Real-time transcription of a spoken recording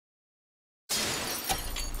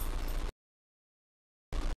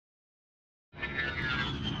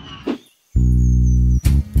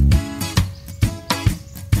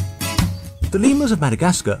The lemurs of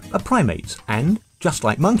Madagascar are primates and, just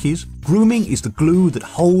like monkeys, grooming is the glue that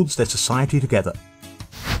holds their society together.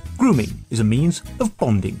 Grooming is a means of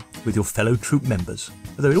bonding with your fellow troop members,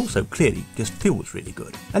 although it also clearly just feels really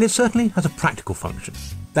good. And it certainly has a practical function.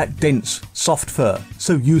 That dense, soft fur,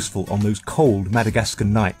 so useful on those cold Madagascar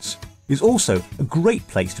nights, is also a great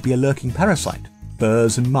place to be a lurking parasite.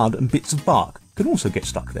 Burrs and mud and bits of bark can also get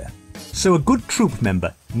stuck there. So a good troop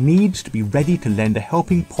member needs to be ready to lend a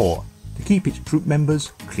helping paw to keep its troop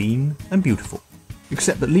members clean and beautiful.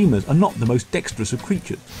 Except that lemurs are not the most dexterous of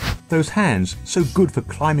creatures. Those hands, so good for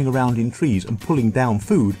climbing around in trees and pulling down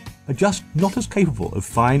food, are just not as capable of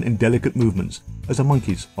fine and delicate movements as a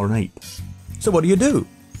monkey's or an ape. So what do?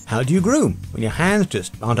 How do you groom when your hands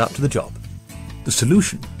just aren't up to the job? The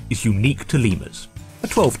solution is unique to lemurs. A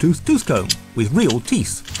 12-tooth tooth comb with real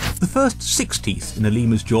teeth. The first 6 teeth in a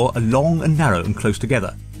lemur's jaw are long and narrow and close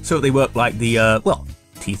together, so they work like the,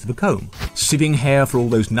 teeth of a comb, sieving hair for all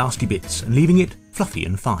those nasty bits and leaving it fluffy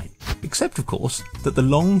and fine. Except, of course, that the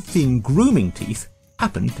long, thin grooming teeth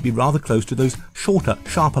happen to be rather close to those shorter,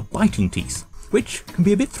 sharper biting teeth, which can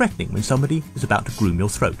be a bit threatening when somebody is about to groom your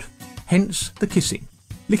throat. Hence the kissing.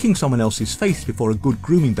 Licking someone else's face before a good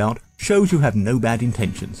grooming bout shows you have no bad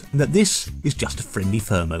intentions, and that this is just a friendly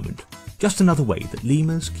fur moment. Just another way that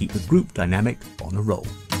lemurs keep the group dynamic on a roll.